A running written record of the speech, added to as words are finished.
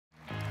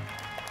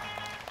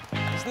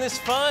Isn't this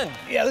fun?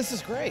 Yeah, this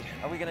is great.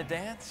 Are we going to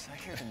dance? I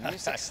hear the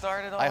music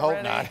started I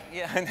already. hope not.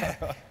 Yeah,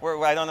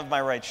 I don't have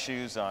my right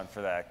shoes on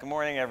for that. Good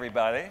morning,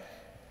 everybody.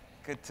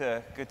 Good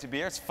to be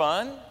here. It's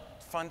fun.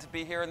 Fun to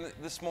be here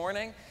this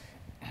morning.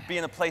 Be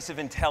in a place of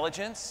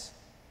intelligence.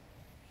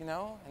 You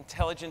know,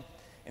 intelligent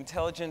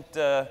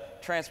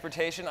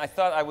transportation. I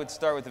thought I would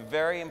start with a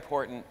very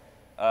important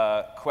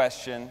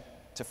question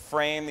to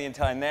frame the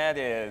entire, and that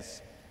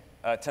is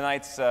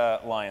tonight's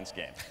Lions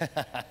game.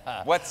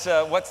 What's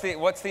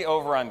the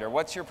over/under?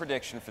 What's your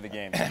prediction for the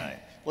game tonight?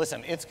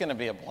 Listen, it's going to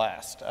be a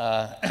blast.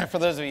 For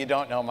those of you who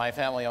don't know, my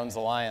family owns the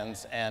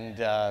Lions, and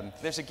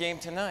there's a game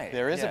tonight.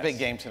 There is a big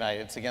game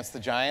tonight. It's against the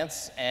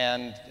Giants,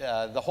 and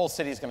the whole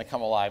city is going to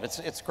come alive.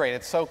 It's great.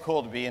 It's so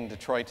cool to be in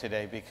Detroit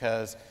today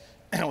because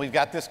we've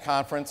got this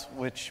conference,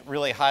 which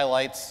really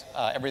highlights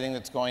everything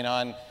that's going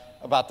on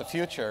about the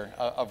future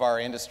of our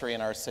industry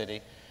and our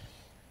city.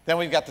 Then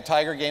we've got the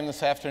Tiger game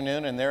this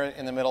afternoon, and they're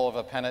in the middle of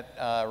a pennant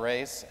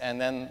race. And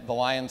then the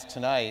Lions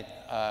tonight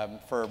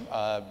for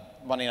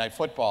Monday Night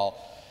Football.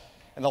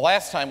 And the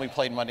last time we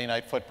played Monday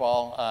Night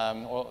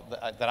Football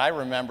that I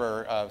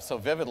remember so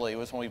vividly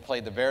was when we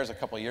played the Bears a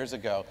couple years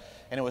ago.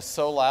 And it was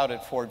so loud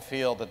at Ford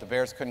Field that the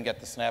Bears couldn't get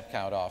the snap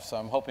count off. So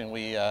I'm hoping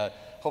we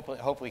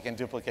hope we can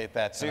duplicate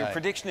that tonight. So your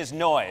prediction is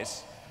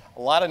noise.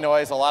 A lot of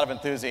noise, a lot of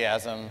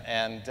enthusiasm,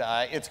 and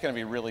it's going to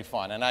be really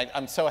fun. And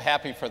I'm so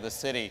happy for the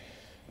city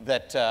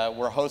that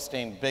we're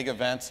hosting big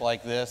events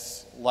like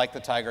this, like the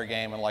Tiger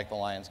game and like the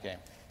Lions game.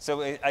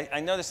 So I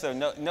noticed,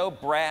 though, no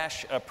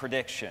brash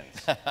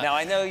predictions. Now,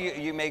 I know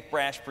you make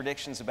brash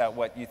predictions about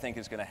what you think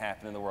is going to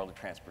happen in the world of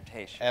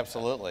transportation.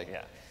 Absolutely.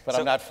 Yeah. But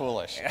I'm not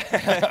foolish.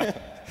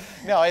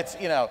 No, it's,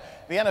 you know,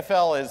 the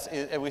NFL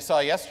is we saw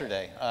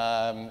yesterday.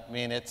 I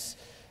mean,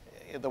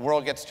 the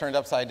world gets turned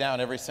upside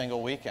down every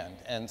single weekend.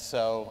 And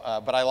so,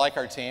 but I like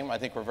our team. I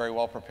think we're very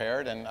well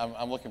prepared, and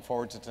I'm looking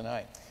forward to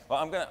tonight. Well,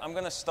 I'm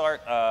going to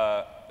start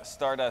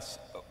us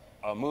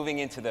moving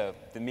into the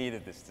meat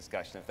of this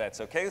discussion, if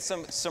that's okay.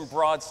 Some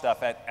broad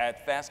stuff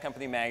at Fast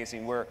Company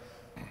Magazine, where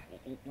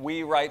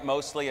we write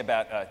mostly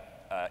about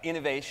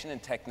innovation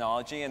and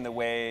technology and the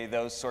way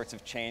those sorts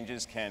of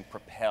changes can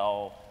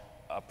propel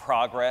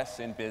progress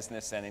in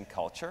business and in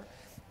culture.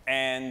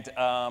 And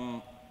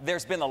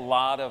there's been a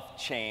lot of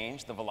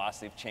change. The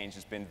velocity of change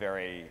has been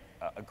very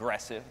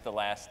aggressive the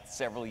last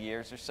several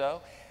years or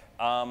so.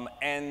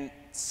 And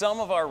some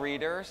of our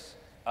readers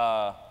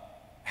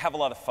have a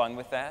lot of fun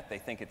with that. They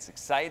think it's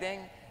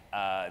exciting.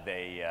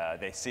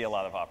 They see a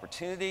lot of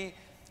opportunity.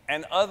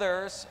 And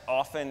others,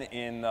 often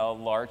in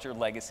larger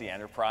legacy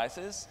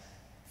enterprises,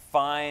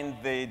 find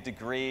the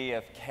degree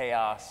of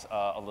chaos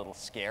a little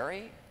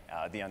scary,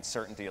 the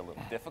uncertainty a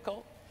little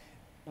difficult.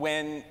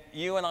 When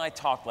you and I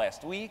talked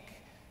last week,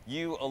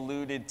 you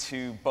alluded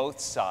to both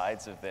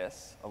sides of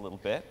this a little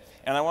bit.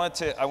 And I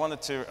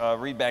wanted to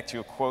read back to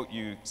you a quote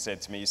you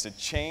said to me. You said,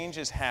 "Change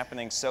is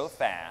happening so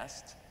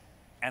fast,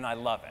 and I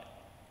love it."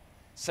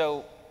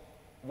 So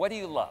what do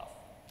you love?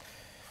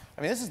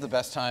 I mean, this is the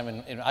best time,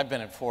 and I've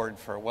been at Ford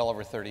for well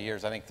over 30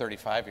 years, I think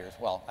 35 years.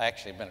 Well, I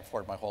actually have been at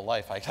Ford my whole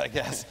life, I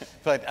guess.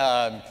 But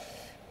I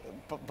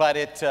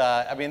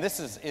mean, this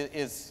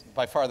is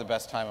by far the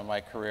best time of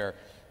my career.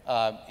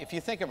 If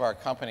you think of our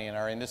company and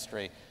our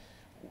industry,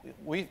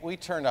 we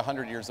turned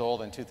 100 years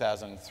old in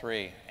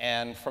 2003,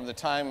 and from the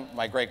time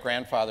my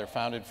great-grandfather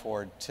founded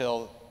Ford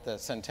till the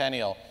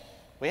centennial,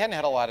 we hadn't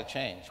had a lot of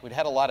change. We'd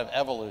had a lot of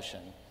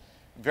evolution,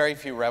 very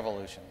few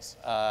revolutions,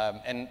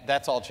 and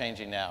that's all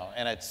changing now.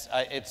 And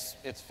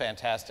it's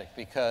fantastic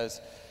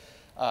because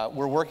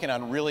we're working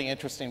on really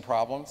interesting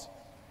problems.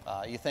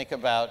 You think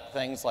about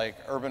things like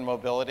urban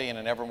mobility in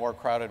an ever more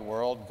crowded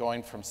world,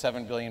 going from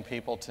 7 billion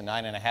people to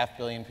 9.5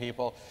 billion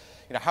people.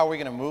 You know, how are we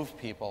going to move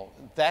people?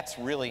 That's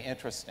really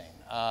interesting.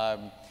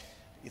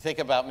 You think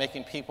about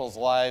making people's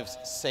lives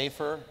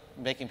safer,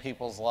 making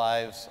people's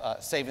lives,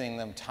 saving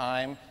them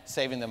time,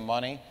 saving them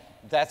money.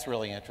 That's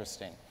really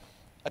interesting.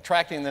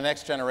 Attracting the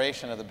next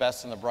generation of the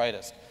best and the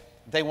brightest.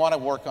 They want to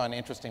work on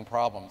interesting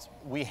problems.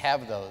 We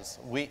have those.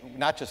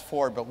 Not just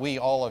Ford, but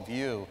all of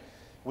you,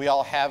 we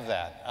all have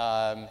that.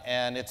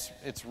 And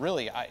it's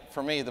really,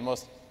 for me, the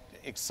most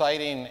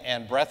exciting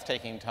and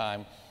breathtaking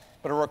time.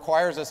 But it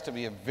requires us to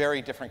be a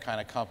very different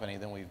kind of company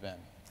than we've been.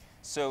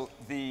 So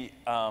the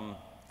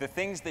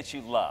things that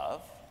you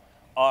love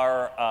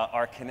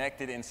are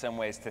connected in some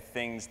ways to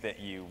things that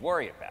you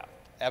worry about.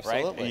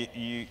 Absolutely.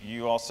 Right?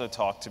 You also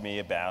talked to me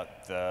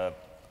about the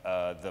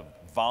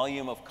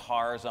volume of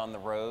cars on the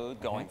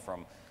road going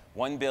from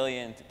 1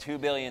 billion to 2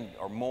 billion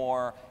or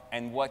more,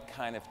 and what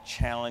kind of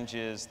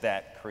challenges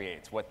that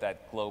creates, what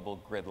that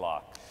global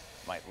gridlock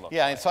might look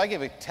like. And so I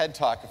gave a TED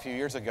Talk a few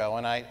years ago,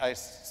 and I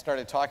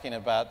started talking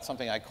about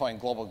something I coined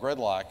global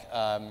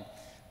gridlock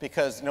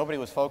because nobody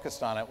was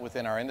focused on it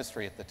within our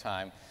industry at the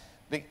time.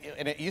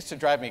 And it used to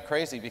drive me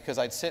crazy because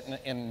I'd sit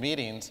in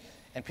meetings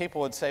and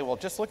people would say, well,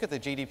 just look at the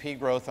GDP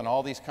growth in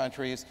all these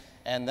countries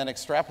and then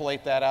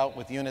extrapolate that out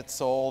with units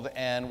sold,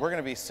 and we're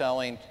going to be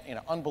selling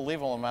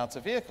unbelievable amounts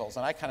of vehicles.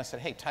 And I kind of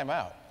said, hey, time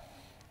out.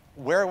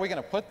 where are we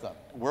going to put them?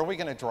 Where are we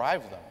going to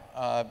drive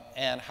them?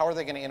 And how are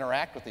they going to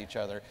interact with each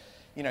other?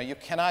 You know, you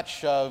cannot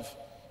shove,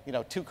 you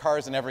know, 2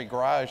 cars in every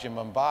garage in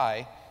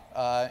Mumbai.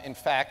 In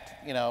fact,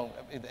 you know,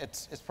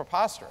 it's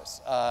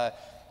preposterous.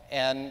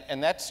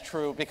 And that's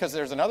true because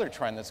there's another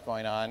trend that's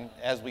going on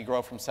as we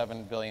grow from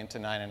 7 billion to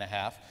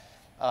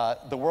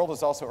 9.5. The world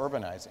is also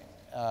urbanizing.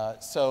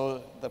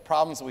 So the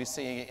problems that we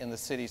see in the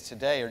cities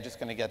today are just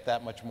going to get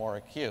that much more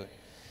acute.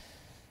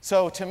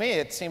 So to me,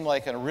 it seemed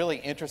like a really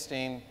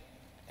interesting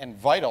and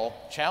vital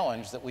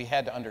challenge that we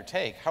had to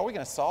undertake. How are we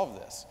going to solve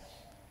this?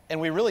 And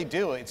we really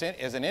do.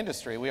 As an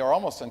industry, we are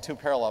almost on 2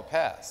 parallel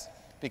paths.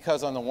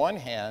 Because on the one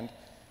hand,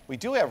 we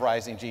do have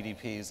rising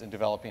GDPs in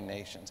developing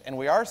nations, and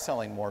we are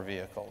selling more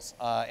vehicles,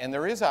 and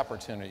there is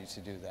opportunity to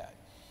do that.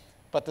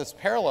 But this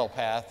parallel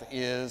path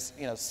is,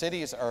 you know,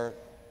 cities are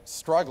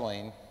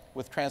struggling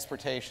with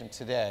transportation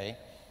today,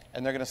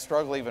 and they're going to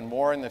struggle even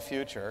more in the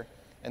future.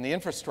 And the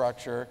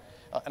infrastructure,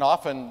 and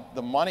often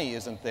the money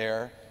isn't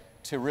there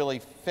to really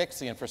fix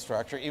the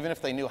infrastructure, even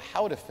if they knew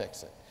how to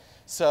fix it.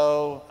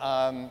 So,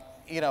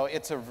 you know,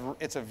 it's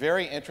a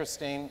very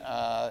interesting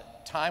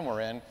time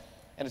we're in.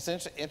 And it's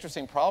an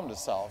interesting problem to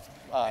solve.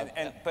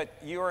 But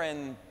you're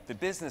in the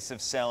business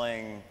of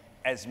selling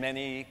as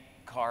many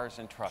cars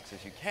and trucks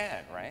as you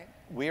can, right?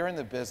 We're in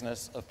the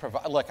business of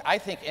providing. Look, I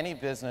think any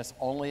business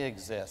only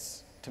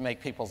exists to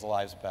make people's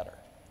lives better,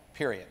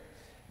 period.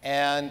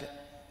 And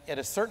at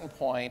a certain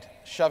point,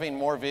 shoving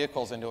more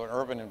vehicles into an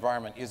urban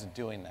environment isn't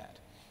doing that.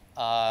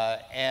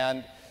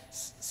 And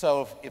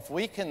so if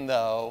we can,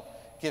 though,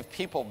 give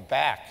people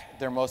back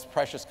their most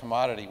precious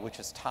commodity, which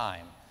is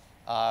time,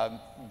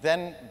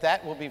 then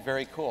that will be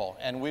very cool,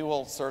 and we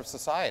will serve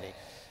society.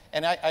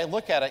 And I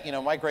look at it, you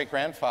know, my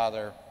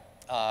great-grandfather,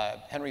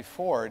 Henry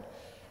Ford,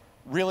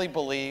 really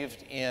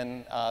believed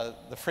in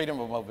the freedom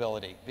of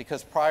mobility,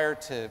 because prior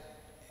to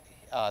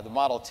the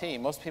Model T,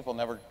 most people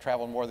never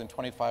traveled more than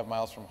 25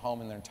 miles from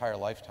home in their entire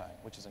lifetime,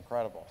 which is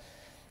incredible.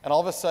 And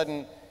all of a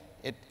sudden,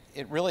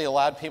 it really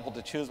allowed people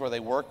to choose where they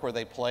worked, where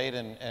they played,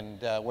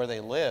 and where they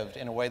lived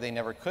in a way they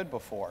never could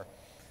before.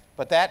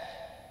 But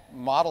that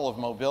model of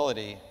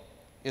mobility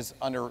is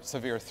under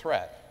severe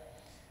threat.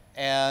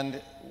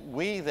 And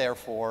we,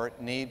 therefore,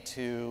 need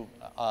to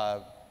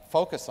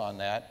focus on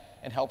that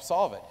and help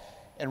solve it,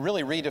 and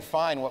really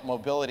redefine what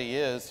mobility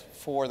is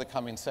for the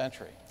coming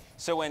century.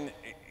 So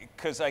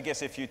because I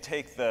guess if you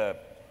take the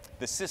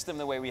system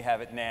the way we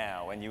have it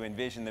now, and you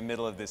envision the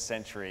middle of this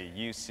century,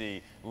 you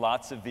see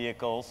lots of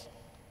vehicles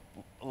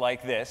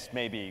like this,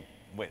 maybe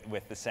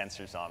with the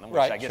sensors on them, which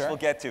right, I guess sure. we'll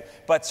get to,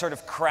 but sort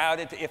of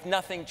crowded. If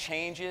nothing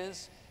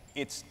changes,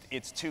 it's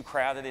too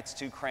crowded, it's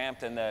too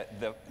cramped, and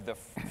the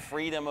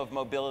freedom of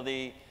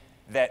mobility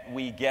that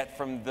we get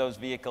from those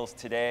vehicles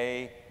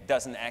today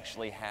doesn't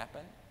actually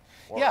happen?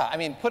 Or? Yeah, I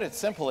mean, put it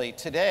simply,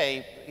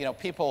 today, you know,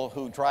 people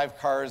who drive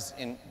cars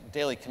in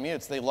daily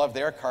commutes, they love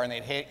their car and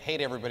they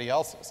hate everybody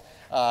else's.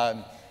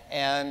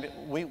 And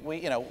we,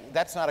 you know,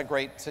 that's not a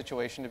great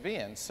situation to be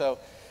in. So,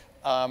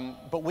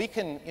 but we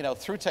can, you know,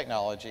 through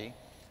technology,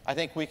 I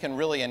think we can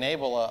really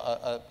enable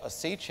a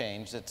sea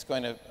change that's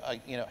going to,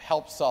 you know,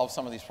 help solve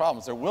some of these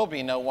problems. There will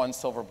be no one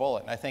silver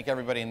bullet, and I think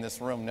everybody in this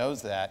room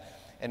knows that.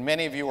 And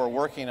many of you are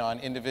working on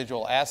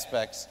individual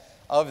aspects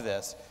of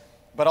this.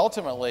 But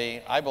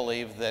ultimately, I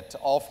believe that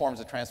all forms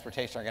of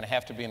transportation are going to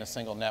have to be in a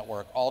single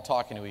network, all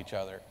talking to each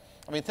other.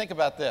 I mean, think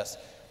about this.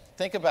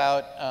 Think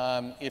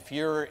about if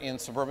you're in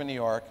suburban New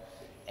York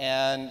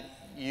and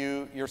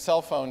your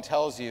cell phone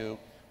tells you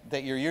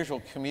that your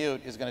usual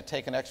commute is going to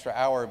take an extra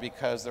hour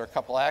because there are a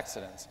couple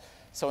accidents.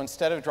 So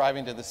instead of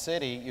driving to the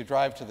city, you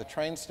drive to the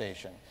train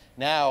station.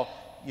 Now,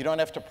 you don't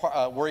have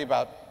to worry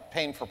about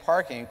paying for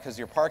parking because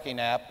your parking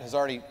app has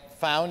already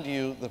found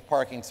you the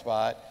parking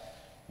spot.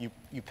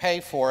 You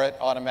pay for it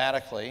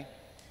automatically.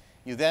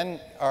 You then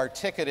are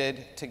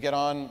ticketed to get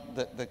on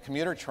the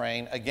commuter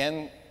train,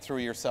 again through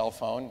your cell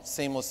phone,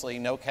 seamlessly,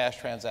 no cash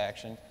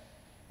transaction.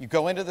 You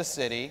go into the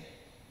city.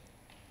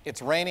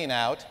 It's raining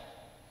out.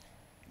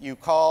 You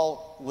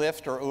call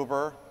Lyft or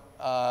Uber.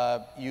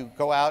 You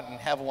go out and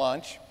have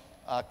lunch,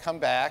 come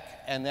back,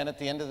 and then at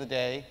the end of the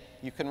day,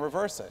 you can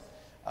reverse it.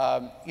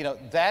 You know,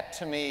 that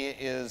to me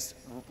is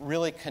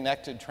really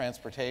connected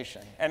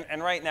transportation.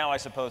 And right now, I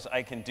suppose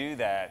I can do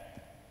that,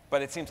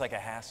 but it seems like a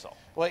hassle.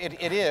 Well,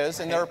 it is,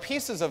 and there are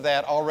pieces of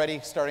that already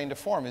starting to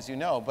form, as you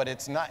know, but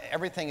it's not,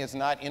 everything is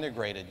not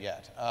integrated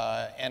yet.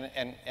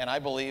 And I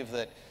believe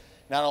that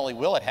not only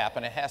will it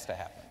happen, it has to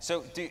happen.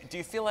 So do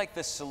you feel like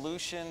the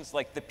solutions,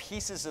 like the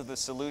pieces of the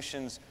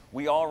solutions,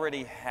 we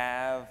already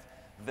have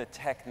the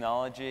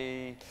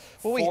technology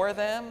for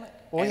them?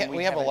 Well,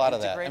 we have a lot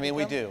of that. I mean,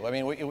 we do. I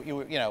mean,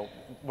 you know,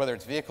 whether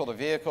it's vehicle to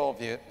vehicle,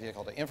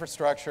 vehicle to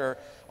infrastructure,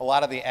 a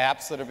lot of the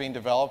apps that are being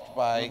developed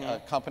by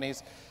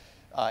companies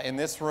in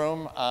this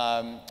room,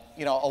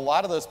 you know, a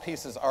lot of those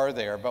pieces are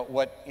there, but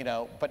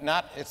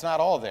it's not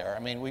all there.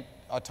 I mean,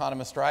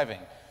 autonomous driving.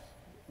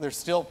 There's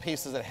still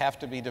pieces that have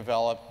to be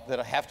developed,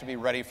 that have to be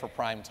ready for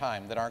prime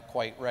time, that aren't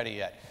quite ready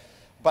yet.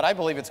 But I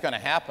believe it's going to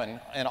happen,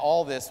 and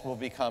all this will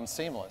become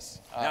seamless.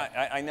 Now,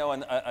 I know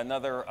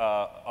another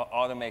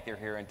automaker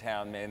here in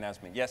town made an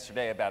announcement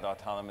yesterday about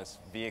autonomous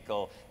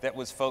vehicle that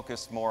was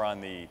focused more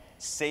on the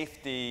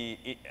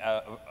safety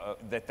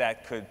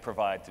that could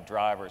provide to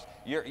drivers.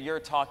 You're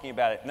talking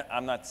about it.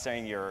 I'm not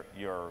saying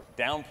you're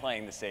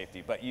downplaying the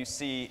safety, but you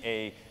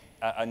see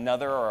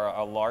another or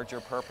a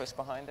larger purpose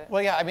behind it?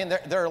 Well, yeah, I mean,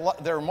 there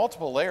are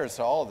multiple layers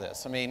to all of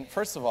this. I mean,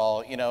 first of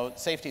all, you know,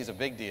 safety is a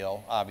big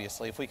deal,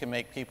 obviously. If we can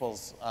make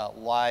people's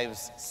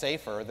lives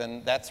safer,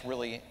 then that's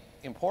really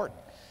important.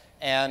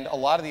 And a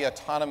lot of the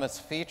autonomous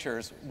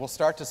features we'll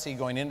start to see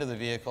going into the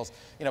vehicles.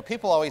 You know,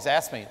 people always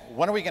ask me,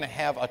 when are we going to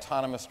have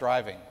autonomous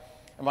driving?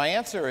 And my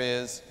answer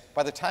is,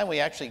 by the time we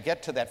actually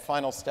get to that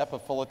final step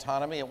of full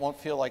autonomy, it won't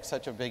feel like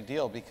such a big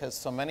deal because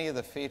so many of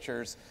the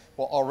features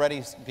will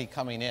already be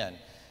coming in.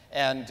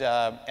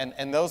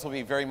 And those will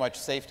be very much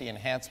safety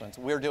enhancements.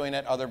 We're doing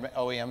it, other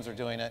OEMs are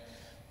doing it,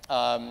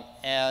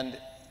 and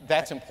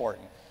that's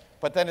important.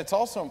 But then it's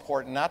also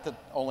important not that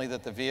only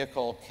that the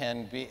vehicle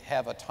can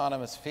have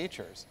autonomous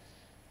features,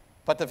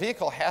 but the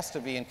vehicle has to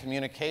be in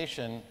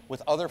communication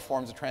with other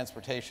forms of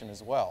transportation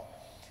as well.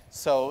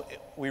 So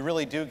we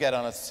really do get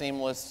on a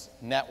seamless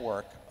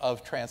network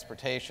of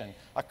transportation,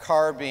 a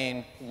car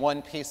being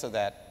one piece of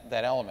that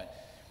element.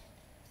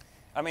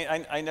 I mean,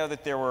 I know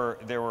that there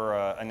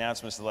were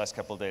announcements the last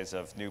couple of days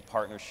of new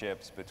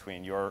partnerships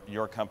between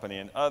your company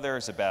and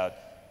others about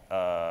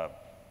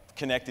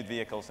connected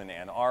vehicles in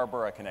Ann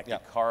Arbor, a connected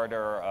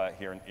corridor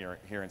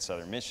here in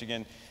southern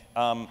Michigan.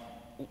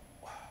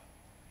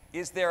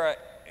 Is there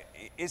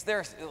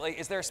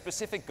a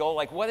specific goal?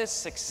 Like, what does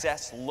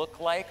success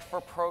look like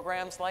for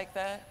programs like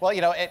that? Well,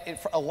 you know,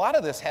 a lot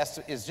of this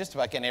is just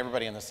about getting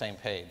everybody on the same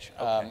page.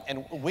 Okay.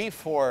 And we,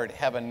 Ford,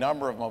 have a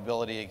number of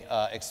mobility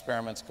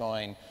experiments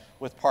going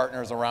with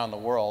partners around the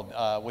world,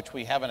 which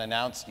we haven't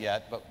announced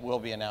yet, but we'll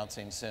be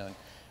announcing soon.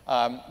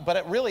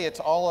 But it's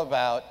all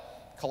about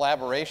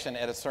collaboration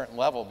at a certain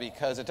level,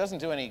 because it doesn't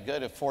do any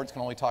good if Fords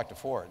can only talk to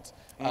Fords.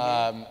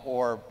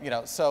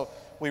 Mm-hmm. So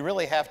we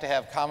really have to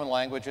have common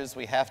languages.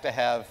 We have to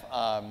have,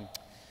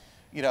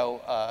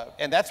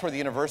 and that's where the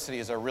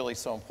universities are really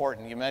so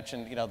important. You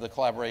mentioned, the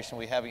collaboration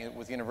we have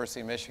with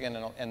University of Michigan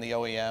and the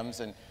OEMs,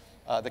 and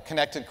the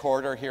connected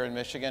corridor here in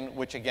Michigan,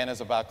 which again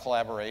is about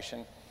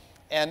collaboration.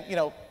 And,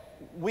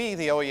 we,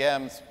 the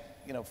OEMs,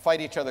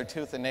 fight each other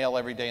tooth and nail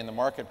every day in the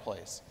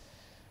marketplace.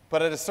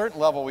 But at a certain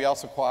level, we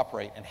also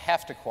cooperate and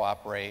have to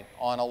cooperate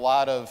on a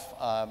lot of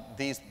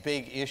these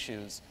big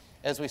issues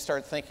as we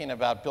start thinking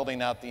about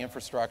building out the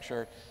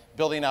infrastructure,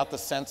 building out the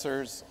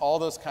sensors, all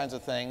those kinds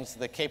of things.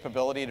 The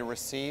capability to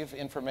receive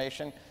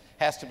information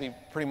has to be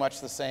pretty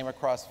much the same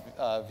across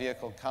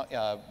vehicle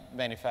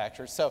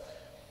manufacturers. So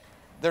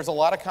there's a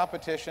lot of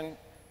competition.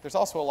 There's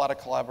also a lot of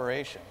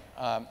collaboration,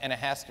 and it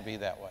has to be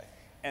that way.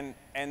 And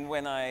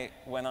when I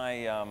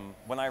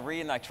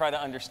read and I try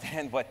to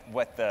understand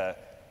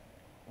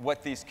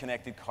what these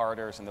connected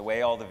corridors and the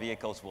way all the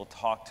vehicles will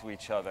talk to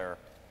each other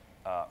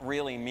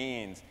really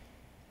means,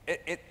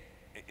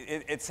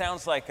 it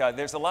sounds like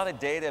there's a lot of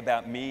data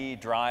about me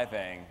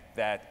driving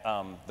that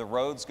the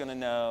road's going to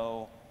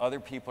know, other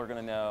people are going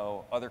to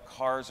know, other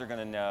cars are going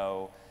to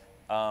know.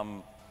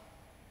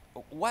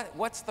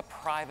 What's the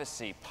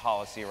privacy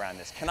policy around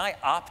this? Can I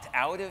opt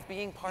out of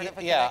being part of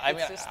a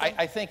connected system?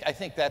 I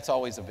think that's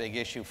always a big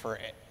issue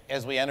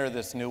as we enter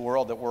this new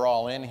world that we're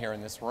all in here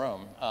in this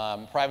room.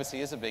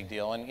 Privacy is a big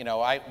deal, and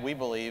we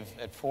believe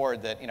at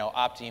Ford that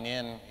opting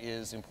in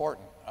is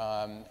important,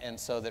 and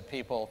so that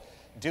people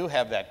do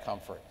have that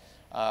comfort.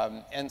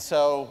 And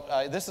so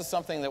this is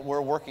something that we're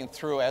working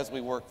through as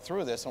we work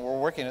through this, and we're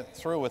working it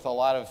through with a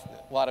lot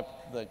of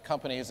the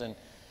companies and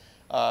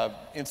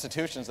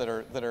institutions that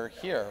are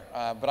here.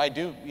 But I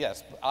do,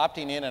 yes,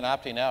 opting in and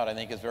opting out, I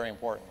think, is very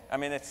important. I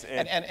mean,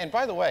 and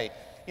by the way,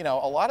 a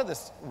lot of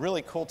this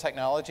really cool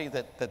technology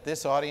that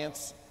this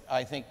audience,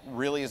 I think,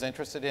 really is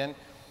interested in,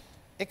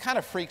 it kind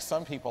of freaks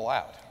some people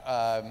out.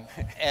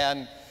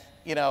 And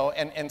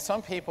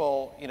some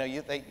people,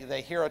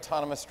 they hear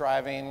autonomous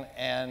driving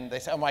and they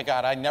say, oh my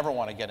God, I never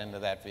want to get into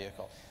that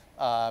vehicle.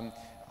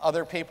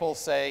 Other people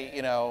say,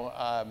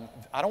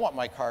 I don't want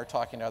my car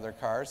talking to other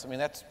cars. I mean,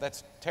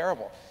 that's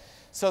terrible.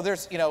 So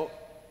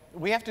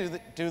we have to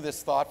do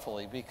this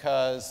thoughtfully,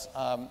 because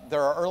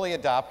there are early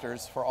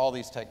adopters for all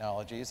these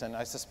technologies, and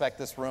I suspect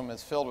this room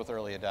is filled with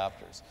early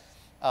adopters.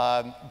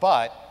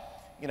 But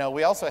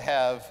we also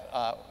have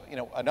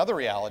another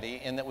reality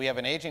in that we have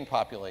an aging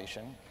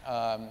population,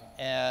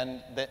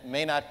 and that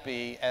may not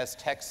be as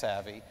tech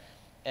savvy,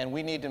 and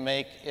we need to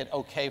make it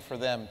okay for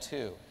them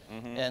too.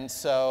 Mm-hmm. And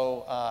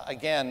so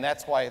again,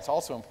 that's why it's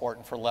also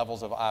important for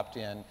levels of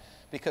opt-in,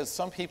 because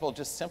some people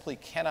just simply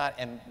cannot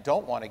and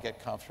don't want to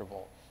get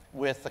comfortable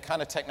with the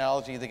kind of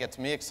technology that gets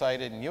me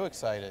excited and you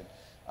excited.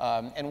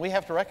 And we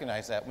have to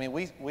recognize that. I mean,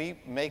 we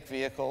make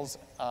vehicles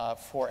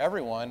for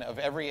everyone of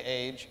every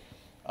age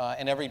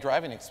and every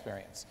driving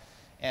experience.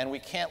 And we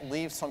can't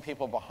leave some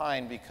people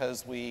behind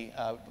because we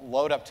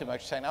load up too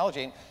much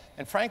technology.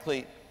 And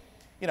frankly,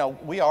 you know,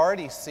 we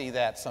already see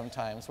that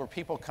sometimes where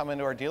people come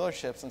into our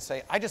dealerships and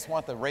say, I just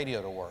want the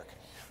radio to work.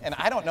 And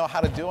I don't know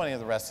how to do any of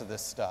the rest of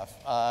this stuff.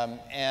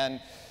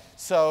 And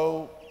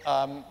so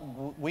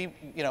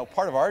you know,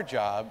 part of our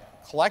job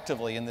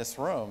collectively in this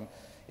room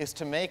is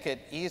to make it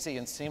easy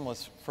and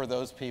seamless for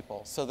those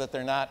people so that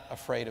they're not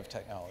afraid of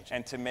technology.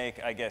 And to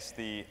make, I guess,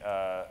 the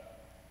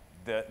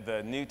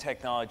new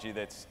technology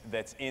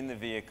that's in the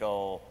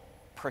vehicle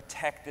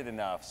protected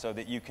enough so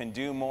that you can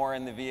do more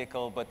in the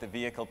vehicle, but the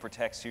vehicle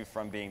protects you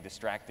from being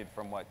distracted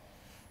from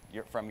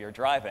from your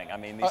driving. I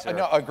mean, these are...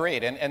 No,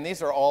 agreed, and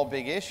these are all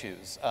big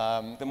issues.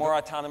 The more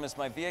autonomous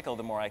my vehicle,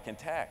 the more I can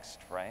text,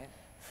 right?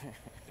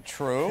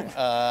 True.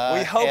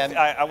 We hope,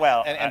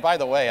 and by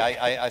the way,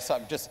 I saw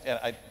just...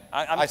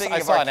 I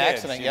saw an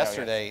accident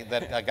yesterday yes.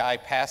 that a guy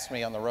passed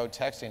me on the road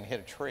texting and hit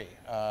a tree.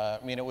 I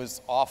mean, it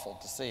was awful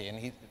to see, and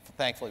he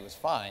thankfully was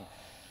fine.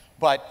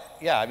 But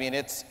yeah, I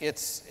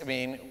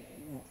mean,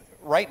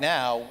 right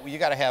now, you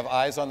got to have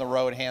eyes on the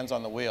road, hands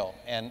on the wheel,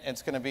 and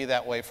it's going to be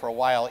that way for a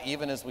while.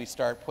 Even as we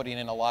start putting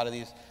in a lot of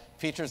these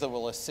features that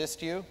will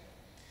assist you,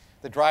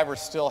 the driver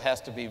still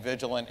has to be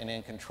vigilant and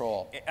in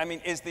control. I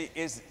mean,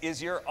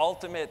 is your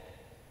ultimate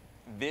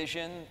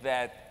vision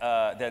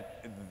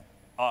that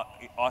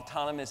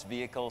autonomous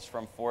vehicles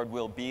from Ford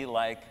will be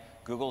like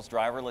Google's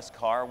driverless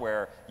car,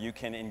 where you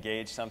can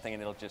engage something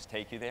and it'll just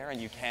take you there, and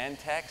you can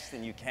text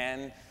and you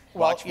can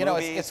watch you know,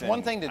 movies? it's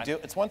one thing to do.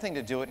 It's one thing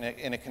to do it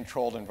in a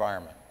controlled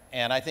environment,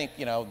 and I think,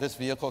 you know, this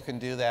vehicle can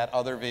do that.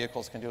 Other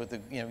vehicles can do it.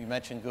 You know, you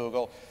mentioned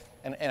Google,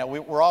 and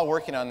we're all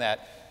working on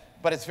that.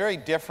 But it's very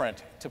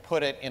different to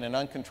put it in an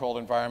uncontrolled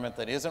environment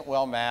that isn't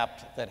well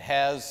mapped, that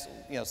has,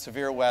 you know,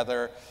 severe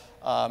weather,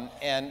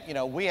 and, you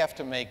know, we have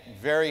to make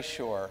very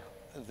sure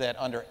that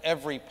under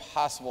every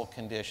possible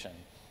condition,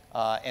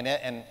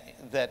 and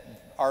that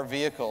our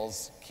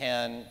vehicles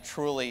can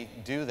truly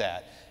do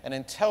that. And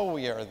until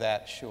we are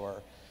that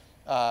sure,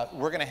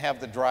 we're going to have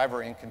the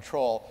driver in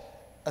control,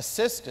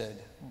 assisted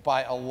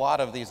by a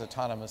lot of these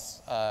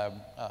autonomous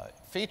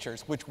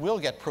features, which will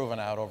get proven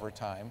out over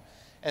time.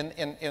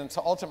 And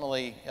so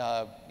ultimately,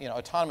 you know,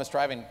 autonomous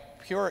driving,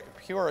 pure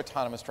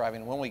autonomous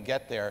driving, when we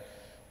get there,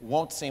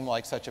 won't seem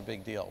like such a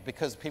big deal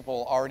because people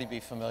will already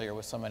be familiar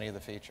with so many of the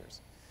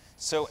features.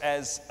 So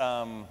as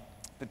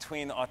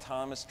between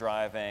autonomous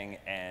driving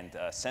and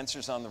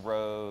sensors on the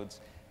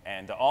roads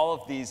and all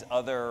of these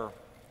other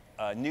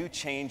new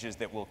changes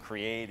that will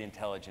create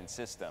intelligent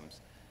systems,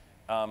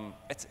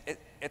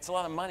 it's a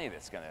lot of money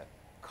that's going to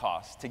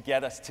cost to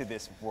get us to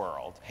this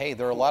world. Hey,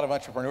 there are a lot of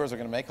entrepreneurs who are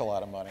going to make a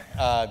lot of money.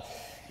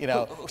 You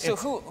know, so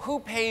who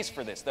pays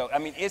for this, though? I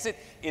mean, is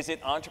it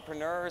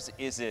entrepreneurs?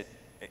 Is it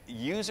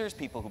users,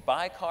 people who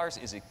buy cars?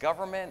 Is it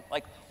government?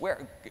 Like,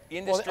 where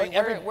industry?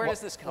 Where does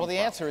this come from? Well, the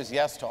answer is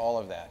yes to all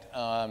of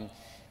that.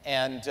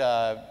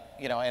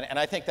 You know, and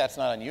I think that's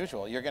not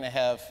unusual. You're going to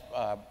have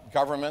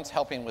governments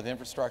helping with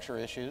infrastructure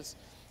issues.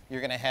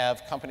 You're going to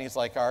have companies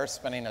like ours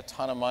spending a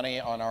ton of money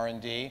on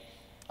R&D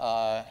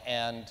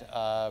and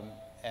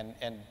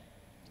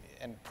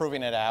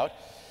proving it out.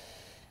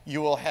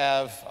 You will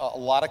have a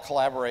lot of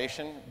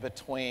collaboration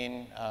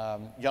between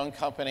young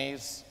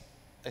companies,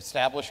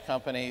 established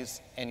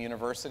companies, and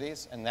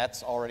universities, and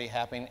that's already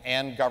happening,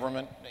 and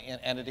government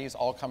entities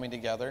all coming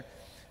together.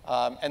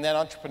 And then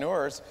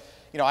entrepreneurs.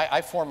 You know,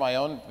 I formed my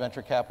own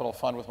venture capital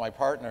fund with my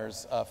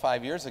partners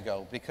 5 years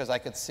ago because I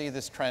could see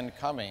this trend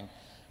coming.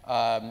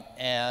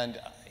 And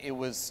it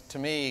was, to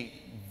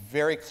me,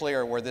 very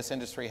clear where this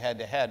industry had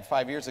to head.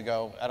 5 years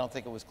ago, I don't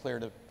think it was clear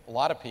to a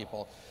lot of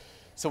people.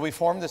 So we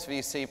formed this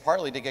VC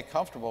partly to get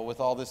comfortable with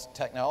all this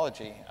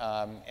technology.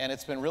 And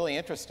it's been really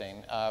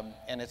interesting.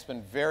 And it's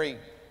been very,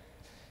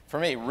 for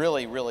me,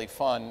 really, really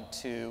fun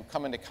to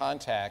come into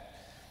contact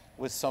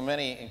with so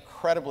many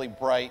incredibly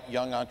bright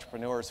young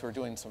entrepreneurs who are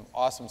doing some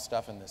awesome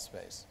stuff in this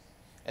space.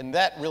 And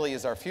that really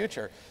is our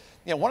future.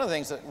 You know, one of the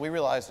things that we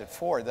realized at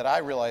Ford, that I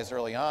realized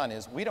early on,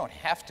 is we don't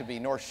have to be,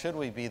 nor should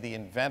we be, the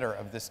inventor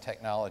of this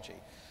technology.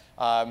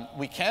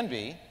 We can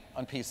be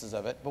on pieces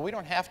of it, but we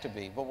don't have to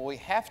be. But what we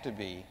have to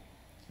be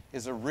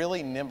is a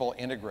really nimble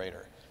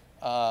integrator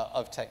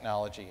of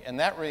technology. And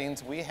that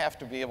means we have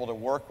to be able to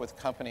work with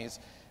companies.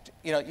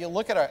 You know, you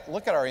look at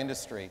our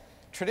industry.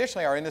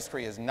 Traditionally, our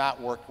industry has not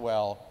worked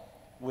well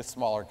with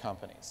smaller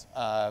companies.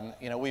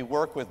 You know, we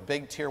work with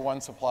big tier 1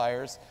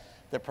 suppliers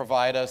that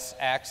provide us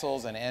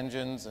axles and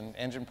engines and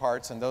engine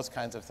parts and those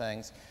kinds of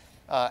things.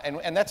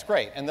 And that's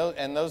great, and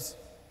those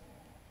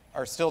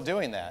are still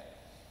doing that.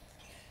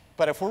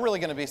 But if we're really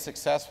going to be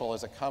successful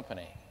as a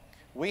company,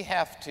 we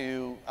have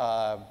to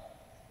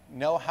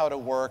know how to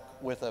work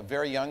with a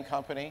very young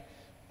company,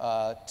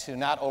 to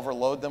not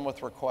overload them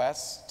with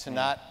requests,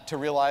 to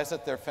realize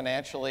that they're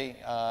financially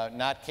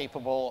not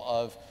capable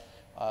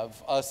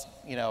of us,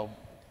 you know,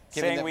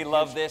 saying we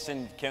love this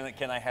and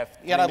can I have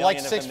 3 yeah, and I'd like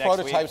million 6 of them next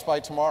prototypes week? by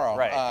tomorrow.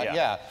 Right.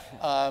 Yeah.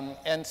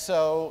 And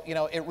so, you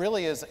know, it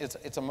really is.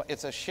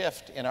 It's a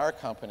shift in our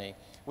company.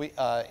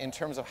 In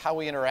terms of how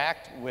we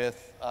interact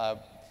with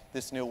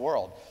this new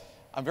world.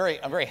 I'm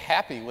very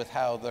happy with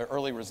how the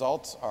early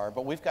results are,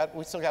 but we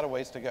still got a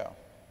ways to go.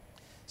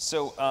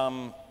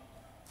 So,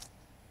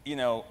 you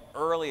know,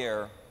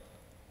 earlier,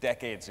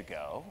 decades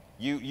ago,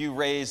 you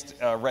raised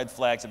red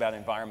flags about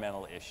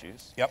environmental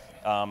issues.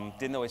 Yep.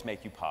 Didn't always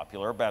make you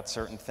popular about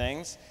certain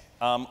things.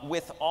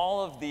 With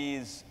all of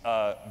these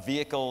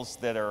vehicles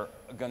that are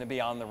going to be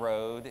on the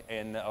road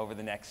over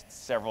the next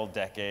several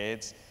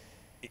decades,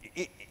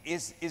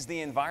 is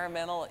the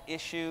environmental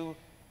issue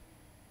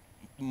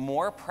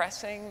more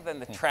pressing than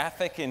the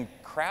traffic and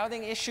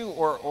crowding issue,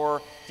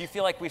 or do you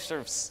feel like we've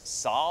sort of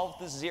solved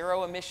the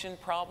zero emission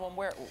problem?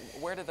 Where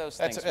do those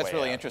things weigh That's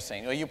really out?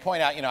 interesting. Well, you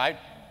point out, you know, I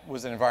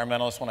was an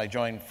environmentalist when I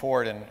joined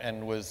Ford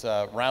and was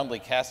roundly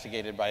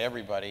castigated by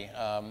everybody.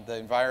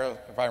 The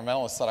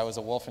environmentalists thought I was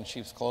a wolf in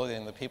sheep's clothing,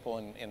 and the people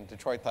in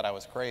Detroit thought I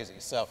was crazy.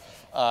 So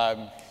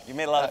you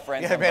made a lot of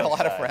friends. Yeah, I made a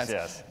lot of friends.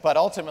 Yes. But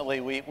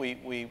ultimately,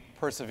 we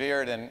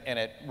persevered, and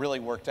it really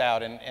worked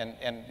out.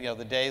 And you know,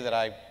 the day that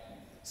I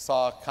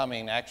saw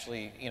coming,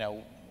 actually, you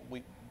know,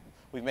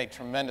 we've made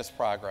tremendous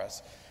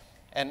progress.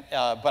 And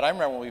but I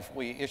remember when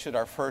we issued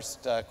our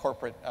first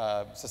corporate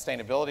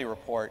sustainability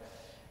report,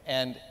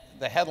 and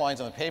the headlines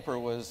on the paper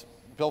was,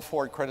 Bill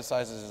Ford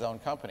criticizes his own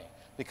company,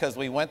 because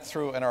we went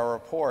through in our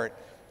report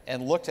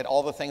and looked at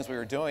all the things we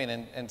were doing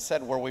and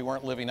said where we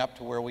weren't living up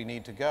to where we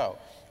need to go.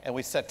 And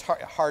we set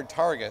hard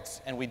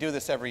targets, and we do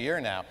this every year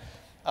now.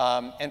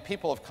 And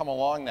people have come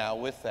along now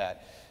with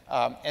that.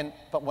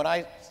 But when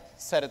I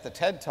said at the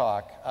TED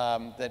Talk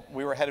that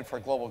we were headed for a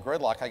global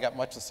gridlock, I got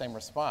much the same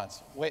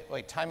response.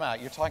 Wait, time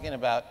out. You're talking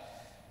about,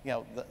 you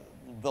know,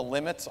 the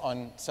limits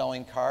on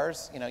selling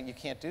cars? You know, you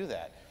can't do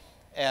that.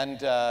 And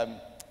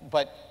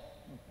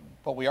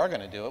but we are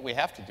going to do it. We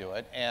have to do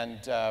it. And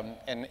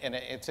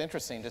it's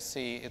interesting to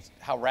see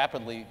how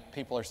rapidly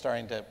people are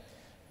starting to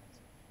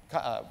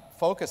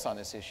focus on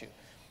this issue.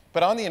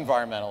 But on the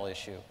environmental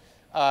issue,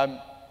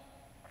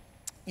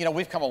 you know,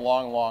 we've come a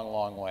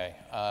long way.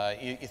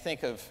 You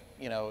think of,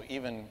 you know,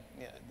 even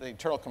the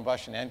internal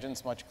combustion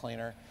engine's much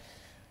cleaner.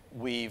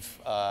 We've,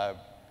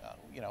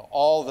 you know,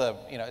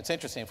 it's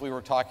interesting. If we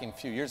were talking a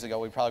few years ago,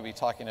 we'd probably be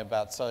talking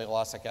about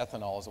cellulosic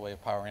ethanol as a way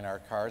of powering our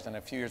cars. And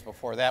a few years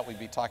before that, we'd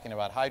be talking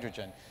about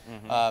hydrogen.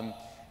 Mm-hmm.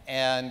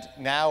 And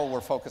now we're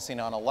focusing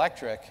on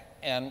electric.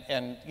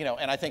 And you know,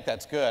 and I think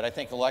that's good. I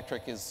think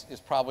electric is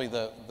probably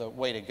the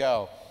way to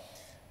go.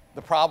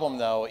 The problem,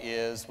 though,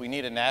 is we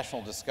need a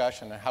national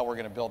discussion on how we're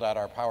going to build out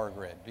our power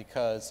grid,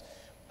 because,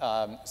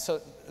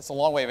 so it's a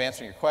long way of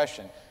answering your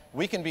question.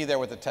 We can be there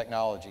with the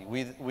technology,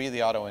 we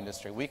the auto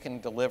industry. We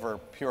can deliver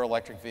pure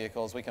electric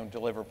vehicles, we can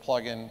deliver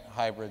plug-in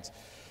hybrids.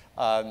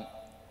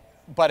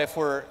 But if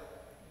we're,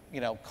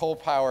 you know,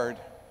 coal-powered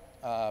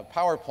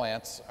power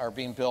plants are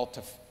being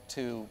built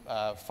to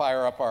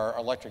fire up our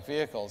electric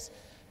vehicles,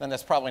 then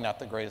that's probably not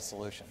the greatest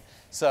solution.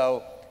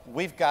 So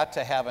we've got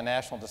to have a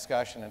national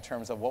discussion in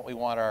terms of what we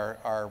want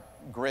our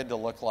grid to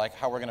look like,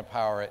 how we're going to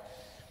power it.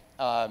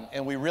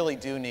 And we really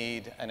do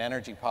need an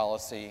energy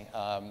policy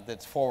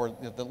that's forward,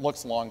 that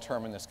looks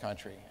long-term in this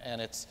country. And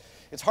it's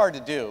hard to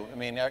do. I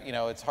mean, you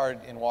know, it's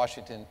hard in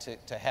Washington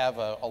to have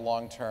a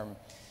long-term,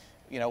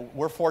 you know,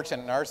 we're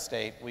fortunate in our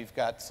state. We've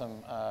got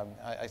some,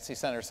 I see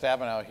Senator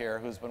Stabenow here,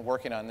 who's been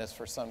working on this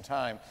for some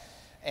time.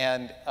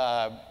 And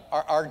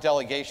our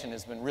delegation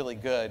has been really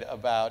good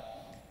about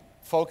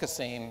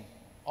focusing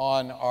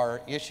on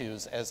our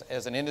issues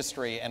as an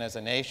industry and as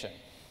a nation.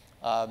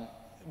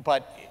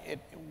 But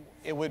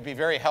it would be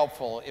very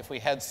helpful if we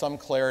had some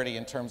clarity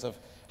in terms of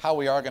how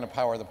we are going to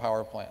power the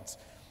power plants.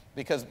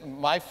 Because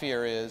my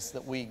fear is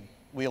that we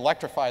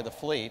electrify the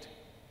fleet,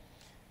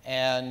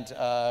 and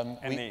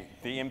the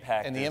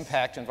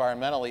impact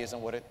environmentally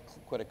isn't what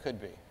it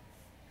could be.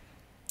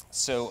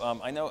 So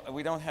I know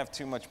we don't have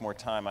too much more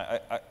time.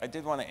 I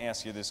did want to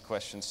ask you this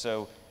question.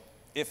 So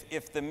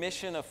if the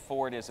mission of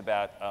Ford is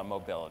about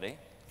mobility,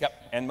 yep,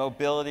 and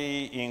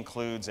mobility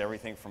includes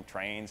everything from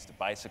trains to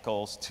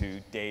bicycles to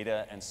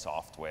data and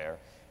software,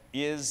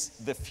 is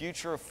the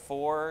future of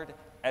Ford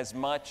as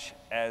much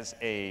as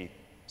a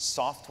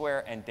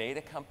software and data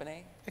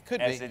company it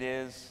could as be. it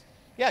is?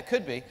 Yeah, it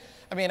could be.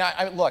 I mean,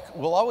 look,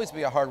 we'll always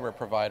be a hardware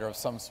provider of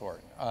some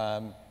sort,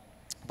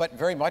 but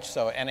very much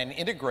so, and an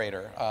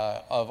integrator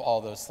of all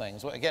those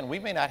things. Again, we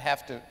may not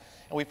have to, and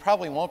we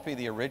probably won't be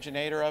the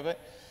originator of it,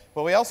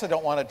 but we also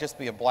don't want to just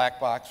be a black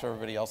box for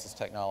everybody else's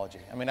technology.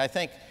 I mean, I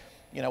think,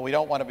 you know, we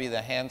don't want to be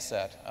the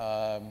handset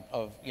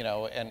of, you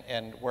know,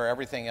 and where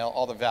everything,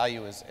 all the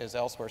value is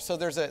elsewhere. So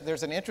there's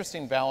an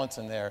interesting balance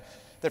in there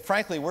that,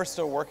 frankly, we're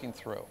still working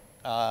through.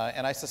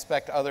 And I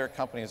suspect other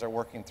companies are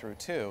working through,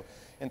 too,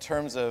 in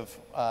terms of,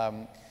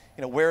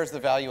 you know, where's the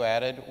value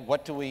added?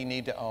 What do we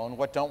need to own?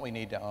 What don't we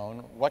need to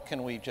own? What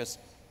can we just,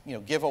 you know,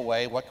 give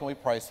away? What can we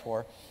price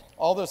for?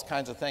 All those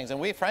kinds of things. And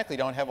we, frankly,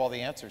 don't have all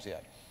the answers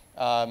yet.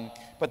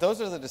 But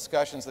those are the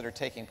discussions that are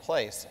taking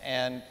place.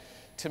 And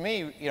to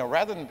me, you know,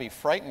 rather than be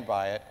frightened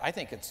by it, I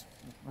think it's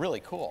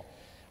really cool.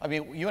 I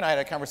mean, you and I had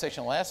a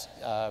conversation last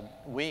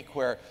week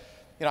where,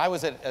 you know, I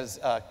was at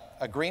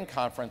a green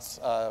conference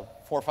 4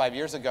 or 5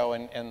 years ago,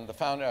 and the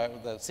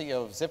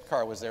CEO of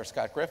Zipcar was there,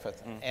 Scott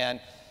Griffith. Mm. And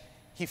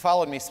he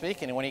followed me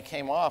speaking, and when he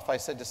came off, I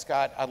said to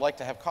Scott, I'd like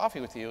to have coffee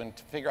with you and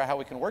to figure out how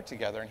we can work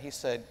together. And he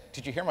said,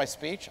 did you hear my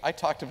speech? I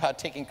talked about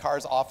taking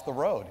cars off the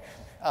road.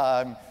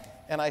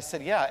 And I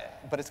said, yeah,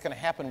 but it's going to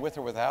happen with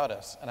or without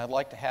us, and I'd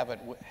like to have it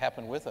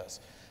happen with us.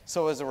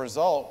 So as a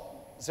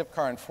result,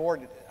 Zipcar and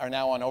Ford are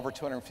now on over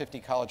 250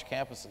 college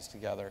campuses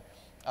together,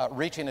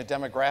 reaching a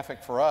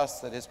demographic for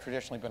us that has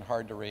traditionally been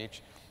hard to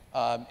reach.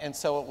 And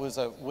so it was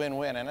a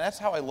win-win, and that's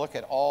how I look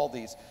at all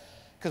these,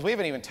 because we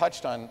haven't even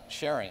touched on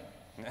sharing.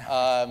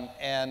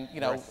 And you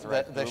know,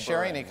 the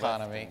sharing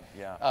economy,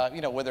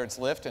 you know, whether it's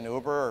Lyft and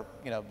Uber, or,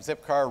 you know,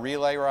 Zipcar,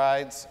 relay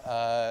rides,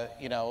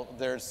 you know,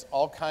 there's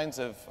all kinds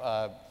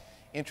of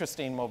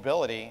interesting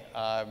mobility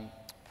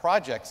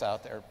projects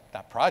out there.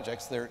 Not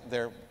projects,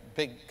 they're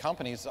big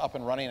companies up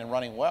and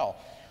running well.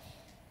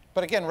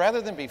 But again,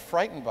 rather than be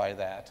frightened by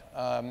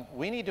that,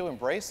 we need to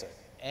embrace it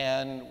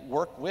and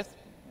work with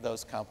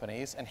those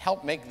companies and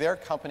help make their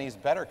companies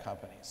better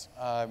companies.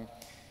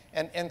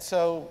 And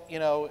so, you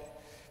know,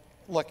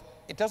 look,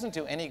 it doesn't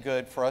do any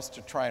good for us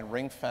to try and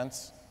ring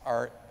fence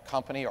our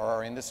company or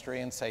our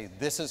industry and say,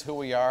 this is who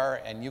we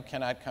are and you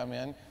cannot come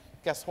in.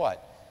 Guess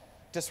what?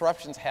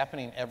 Disruption's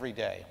happening every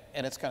day,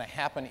 and it's going to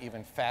happen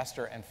even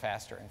faster and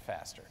faster and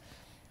faster.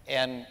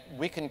 And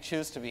we can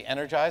choose to be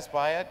energized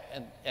by it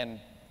and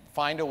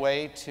find a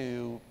way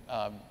to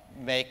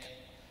make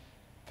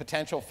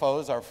potential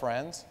foes our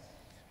friends,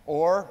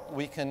 or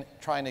we can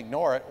try and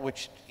ignore it,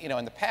 which, you know,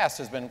 in the past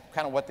has been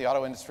kind of what the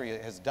auto industry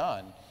has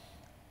done.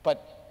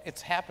 But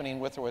it's happening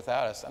with or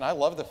without us, and I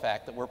love the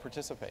fact that we're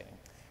participating.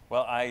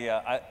 Well,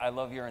 I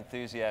love your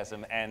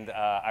enthusiasm, and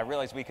I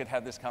realize we could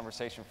have this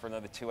conversation for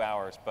another 2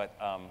 hours, but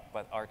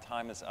our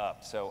time is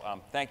up. So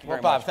thank you very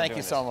much. Well, Bob, for thank doing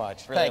you this. so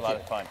much. Really Thank a lot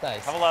you. of fun.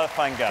 Thanks. Have a lot of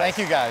fun, guys. Thank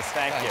you, guys.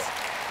 Thank Thanks.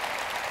 you.